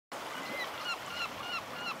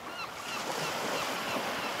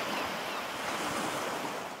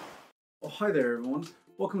Hi there, everyone.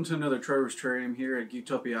 Welcome to another Trevor's Terrarium here at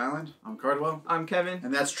Geektopia Island. I'm Cardwell. I'm Kevin.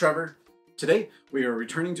 And that's Trevor. Today, we are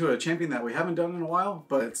returning to a champion that we haven't done in a while,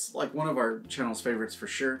 but it's like one of our channel's favorites for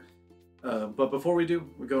sure. But before we do,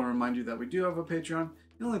 we go and remind you that we do have a Patreon.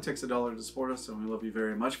 It only takes $1 to support us, and we love you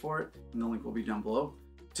very much for it. And the link will be down below.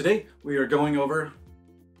 Today, we are going over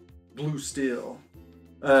Blue Steel.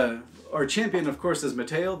 Our champion, of course, is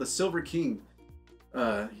Metaial, the Silver King.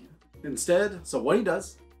 So what he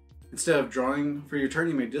does, instead of drawing for your turn,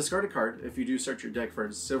 you may discard a card. If you do, search your deck for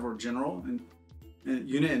a Silver General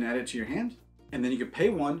unit and add it to your hand. And then you can pay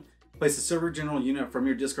one, place a Silver General unit from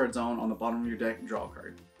your discard zone on the bottom of your deck, and draw a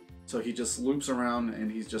card. So he just loops around and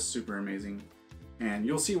he's just super amazing. And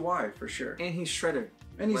you'll see why for sure. And he's Shredder.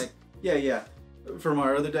 And he's, yeah. From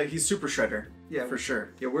our other deck, he's Super Shredder. Yeah, for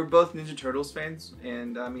sure. Yeah, we're both Ninja Turtles fans,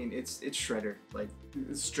 and I mean, it's Shredder. Like,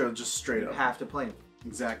 it's just straight up. You have to play him.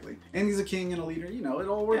 Exactly. And he's a king and a leader, you know, it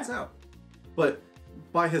all works out. But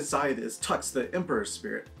by his side is Tux, the Emperor's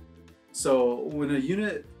Spirit. So when a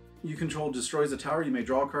unit you control destroys a tower, you may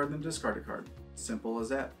draw a card and then discard a card. Simple as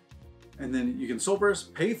that. And then you can Soul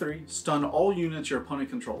Burst, pay 3, stun all units your opponent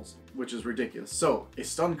controls, which is ridiculous. So a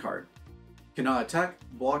stun card cannot attack,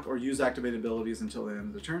 block, or use activated abilities until the end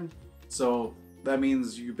of the turn. So that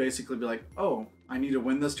means you basically be like, oh, I need to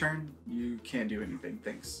win this turn. You can't do anything,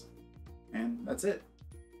 thanks. And that's it.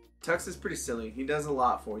 Tux is pretty silly. He does a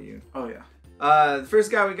lot for you. Oh yeah. The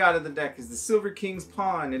first guy we got in the deck is the Silver King's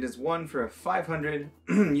Pawn. It is 1 for a 500.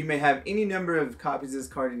 You may have any number of copies of this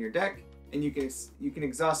card in your deck, and you can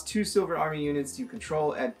exhaust 2 Silver Army units you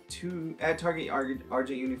control. Add target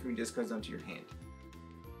Argent unit from your discard zone to your hand.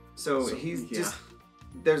 So he's just,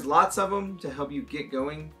 there's lots of them to help you get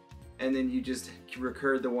going, and then you just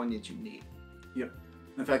recur the one that you need. Yep.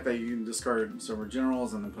 The fact that you can discard Silver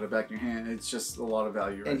Generals and then put it back in your hand, it's just a lot of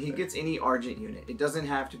value. And he gets any Argent unit. It doesn't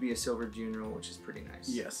have to be a Silver General, which is pretty nice.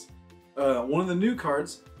 Yes. One of the new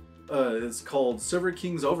cards is called Silver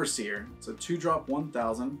King's Overseer. It's a 2-drop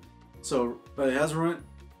 1000. So it has run.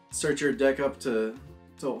 Search your deck up to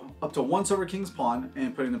 1 Silver King's Pawn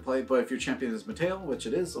and put it into play. But if your champion is Metaial, which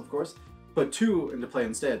it is, of course, put 2 into play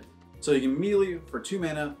instead. So you can immediately, for 2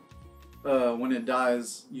 mana, when it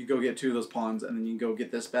dies, you go get 2 of those pawns, and then you can go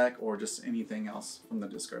get this back or just anything else from the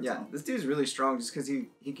discard zone. This dude's really strong just because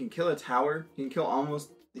he can kill a tower. He can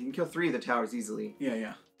kill 3 of the towers easily.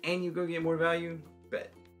 Yeah. And you go get more value.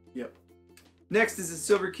 Bet. Yep. Next is the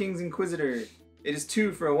Silver King's Inquisitor. It is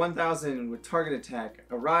 2 for a 1000 with target attack.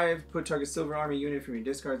 Arrive, put target Silver Army unit from your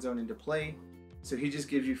discard zone into play. So he just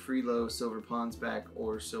gives you free low Silver Pawns back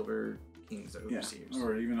or Silver King's Overseers. Yeah,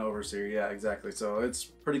 or even Overseer, yeah, exactly. So it's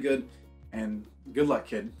pretty good. And good luck,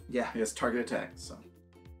 kid. Yeah. He has target attack, so.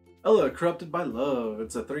 Ella, Corrupted by Love.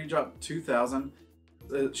 It's a 3-drop 2000.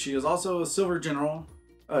 She is also a Silver General.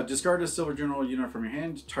 Discard a Silver General unit from your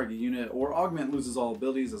hand. Target unit or augment loses all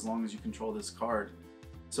abilities as long as you control this card.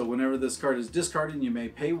 So whenever this card is discarded, you may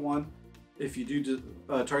pay 1. If you do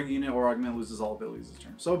target unit or augment loses all abilities this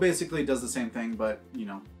turn. So basically it does the same thing, but you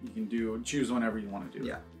know, you can choose whenever you want to do it.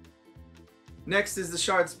 Yeah. Next is the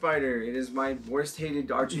Shard Spider. It is my worst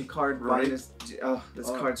hated Argent card. Right? This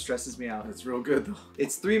card stresses me out. It's real good though.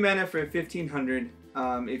 It's 3 mana for 1500.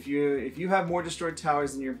 If you have more destroyed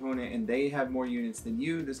towers than your opponent and they have more units than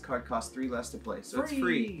you, this card costs 3 less to play. So it's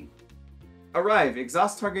free. Arrive.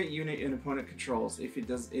 Exhaust target unit an opponent controls. If it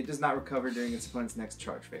does not recover during its opponent's next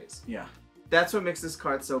charge phase. Yeah. That's what makes this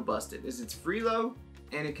card so busted. Is it's free low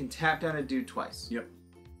and it can tap down a dude twice. Yep.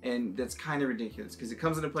 And that's kind of ridiculous because it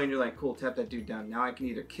comes into play and you're like, cool, tap that dude down. Now I can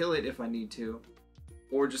either kill it if I need to,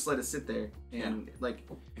 or just let it sit there. And like,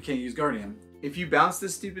 I can't use Guardian. If you bounce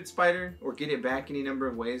this stupid spider or get it back any number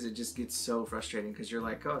of ways, it just gets so frustrating because you're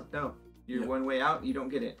like, oh no, you're one way out, you don't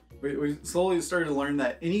get it. We slowly started to learn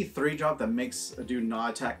that any 3-drop that makes a dude not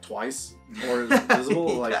attack twice or is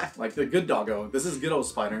visible, like the good doggo. This is good old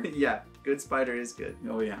spider. Yeah, good spider is good.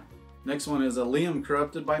 Oh yeah. Next one is a Liam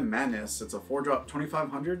Corrupted by Madness. It's a 4-drop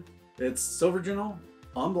 2500. It's Silver General,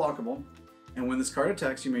 unblockable, and when this card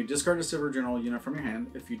attacks, you may discard a Silver General unit from your hand.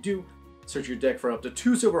 If you do, search your deck for up to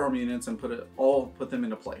 2 Silver Army units and put them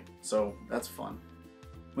into play. So that's fun.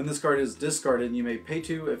 When this card is discarded, you may pay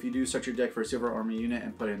 2. If you do, search your deck for a Silver Army unit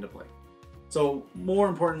and put it into play. So more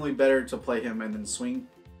importantly, better to play him and then swing.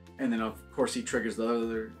 And then of course he triggers the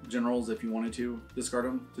other generals if you wanted to discard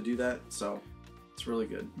them to do that. So it's really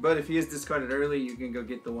good. But if he is discarded early, you can go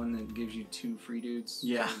get the one that gives you 2 free dudes.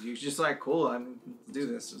 Yeah. So you're just like, cool, let's do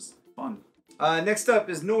this. It's fun. Next up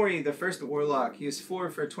is Nori, the first Warlock. He is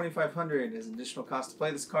 4 for 2500. As additional cost to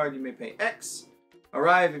play this card, you may pay X.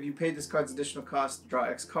 Arrive. If you paid this card's additional cost, draw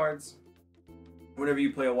X cards. Whenever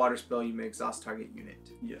you play a water spell, you may exhaust target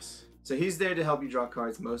unit. Yes. So he's there to help you draw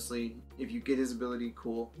cards mostly. If you get his ability,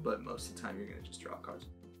 cool, but most of the time you're going to just draw cards.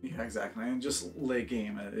 Yeah, exactly. And just late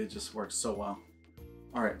game, it just works so well.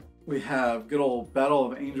 All right, we have good old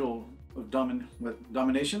Battle of Angel of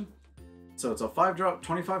Domination. So it's a 5-drop,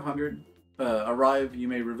 2500. Arrive, you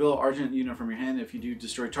may reveal Argent unit from your hand. If you do,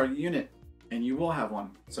 destroy target unit, and you will have one.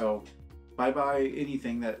 So bye-bye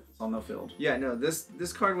anything that's on the field. Yeah, no, this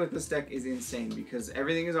card with this deck is insane because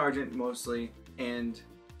everything is Argent mostly, and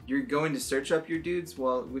you're going to search up your dudes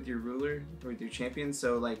with your ruler or with your champion,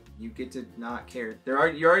 so like you get to not care. You're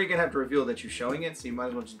already gonna have to reveal that you're showing it, so you might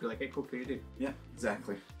as well just be like, hey, cool, kill your dude. Yeah,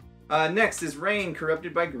 exactly. Next is Raine,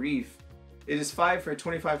 Corrupted by Grief. It is 5 for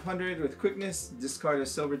 2500 with quickness. Discard a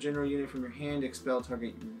silver general unit from your hand, expel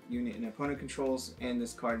target unit and opponent controls, and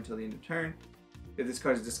this card until the end of turn. If this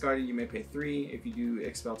card is discarded, you may pay 3. If you do,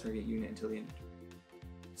 expel target unit until the end of turn.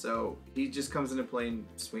 So he just comes into play and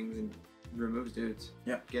swings and removes dudes.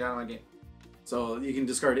 Yep. Get out of my game. So you can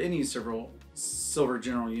discard any silver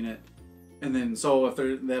general unit, and then so if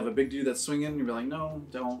they have a big dude that's swinging, you'll be like, no,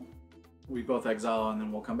 don't. We both exile, and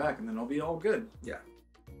then we'll come back, and then it'll be all good. Yeah.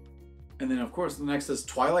 And then of course the next is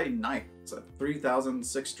Twilight Knight. It's a 3000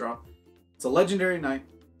 6-drop. It's a legendary knight.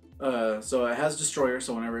 So it has Destroyer,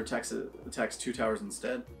 so whenever it attacks 2 towers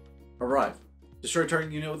instead. Arrive. Destroy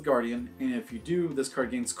target unit with Guardian, and if you do, this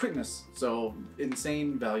card gains quickness. So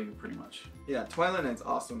insane value, pretty much. Yeah, Twilight Knight's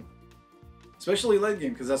awesome. Especially late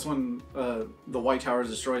game, because that's when the white tower is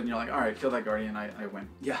destroyed, and you're like, all right, kill that Guardian, I win.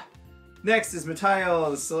 Yeah. Next is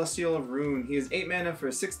Metaial, the Celestial of Rune. He is 8 mana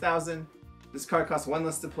for 6000. This card costs 1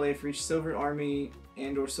 less to play for each silver army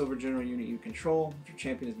and or silver general unit you control. If your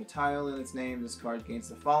champion is Metaial in its name, this card gains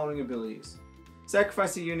the following abilities.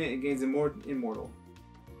 Sacrifice a unit, it gains Immortal.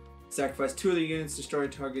 Sacrifice 2 other units, destroy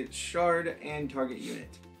target shard and target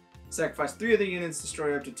unit. Sacrifice 3 other units,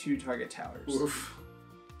 destroy up to 2 target towers. Oof.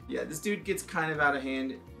 Yeah, this dude gets kind of out of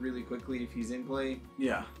hand really quickly if he's in play.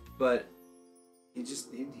 Yeah. But he's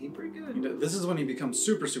pretty good. You know, this is when he becomes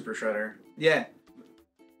super shredder. Yeah.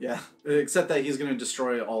 Yeah. Except that he's gonna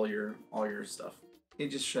destroy all your stuff. He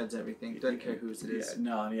just shreds everything. Doesn't care whose it is.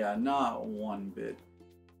 Yeah, not one bit.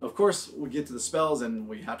 Of course, we get to the spells, and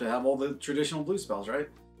we have to have all the traditional blue spells, right?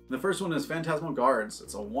 The first one is Phantasmal Guards.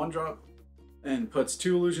 It's a 1-drop and puts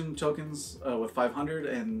 2 illusion tokens with 500,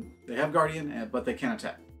 and they have Guardian, but they can't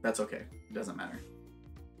attack. That's okay. It doesn't matter.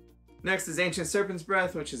 Next is Ancient Serpent's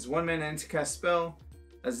Breath, which is 1 mana and to cast spell.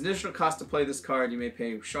 As additional cost to play this card, you may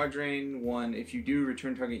pay Shard Drain 1. If you do,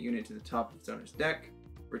 return target unit to the top of its owner's deck.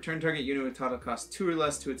 Return target unit with total cost 2 or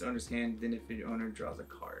less to its owner's hand, then if your owner draws a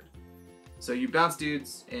card. So you bounce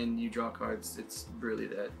dudes and you draw cards. It's really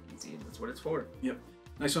that easy, and that's what it's for. Yep.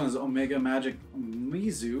 Next one is Omega Magic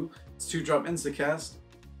Mizu. It's 2-drop insta-cast.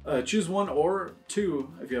 Choose 1 or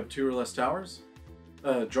 2 if you have 2 or less towers.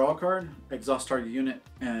 Draw a card, exhaust target unit,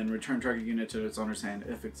 and return target unit to its owner's hand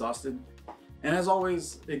if exhausted. And as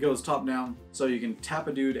always, it goes top down, so you can tap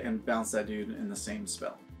a dude and bounce that dude in the same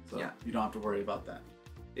spell. So yeah, you don't have to worry about that.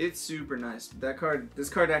 It's super nice. This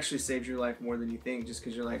card actually saves your life more than you think, just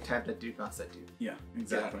because you're like, tap that dude, bounce that dude. Yeah,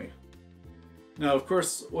 exactly. Yeah. Now, of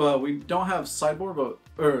course, well, we don't have sideboard,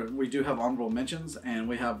 or we do have honorable mentions, and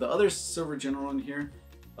we have the other silver general in here.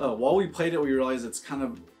 While we played it, we realized it's kind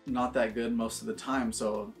of not that good most of the time,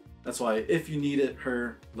 so that's why if you needed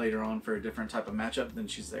her later on for a different type of matchup, then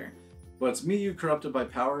she's there. But it's Mizu, Corrupted by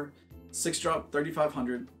Power, 6-drop,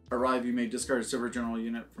 3500. Arrive, you may discard a silver general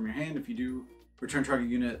unit from your hand. If you do, return target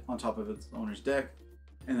unit on top of its owner's deck.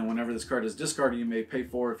 And then whenever this card is discarded, you may pay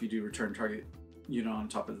 4 if you do return target unit on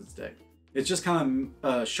top of its deck. It's just kind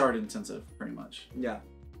of shard intensive, pretty much. Yeah.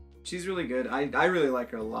 She's really good. I really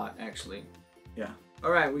like her a lot, actually. Yeah.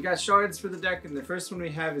 Alright, we got shards for the deck, and the first one we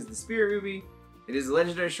have is the Spirit Ruby. It is a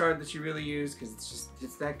legendary shard that you really use because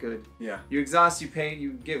it's that good. Yeah. You exhaust, you pay,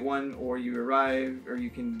 you get 1, or you arrive, or you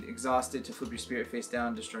can exhaust it to flip your spirit face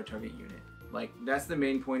down, destroy target unit. Like, that's the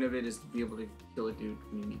main point of it, is to be able to kill a dude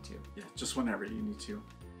when you need to. Yeah, just whenever you need to.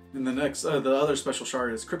 And the next, the other special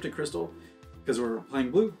shard is Cryptic Crystal, because we're playing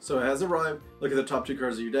blue, so it has arrived. Look at the top 2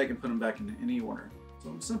 cards of your deck and put them back in any order.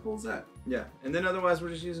 So simple as that. Yeah, and then otherwise we're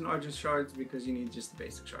just using Argent Shards because you need just the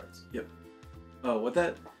basic shards. Yep.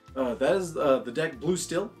 That is the deck Blue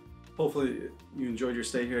Still. Hopefully you enjoyed your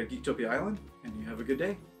stay here at Geektopia Island, and you have a good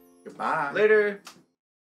day. Goodbye. Later.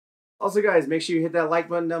 Also, guys, make sure you hit that like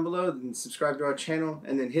button down below, and subscribe to our channel,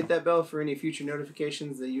 and then hit that bell for any future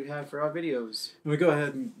notifications that you have for our videos. And we go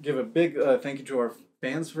ahead and give a big thank you to our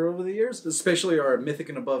fans for over the years, especially our Mythic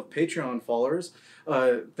and Above Patreon followers.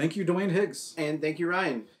 Thank you, Dwayne Higgs. And thank you,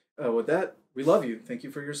 Ryan. With that, we love you. Thank you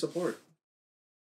for your support.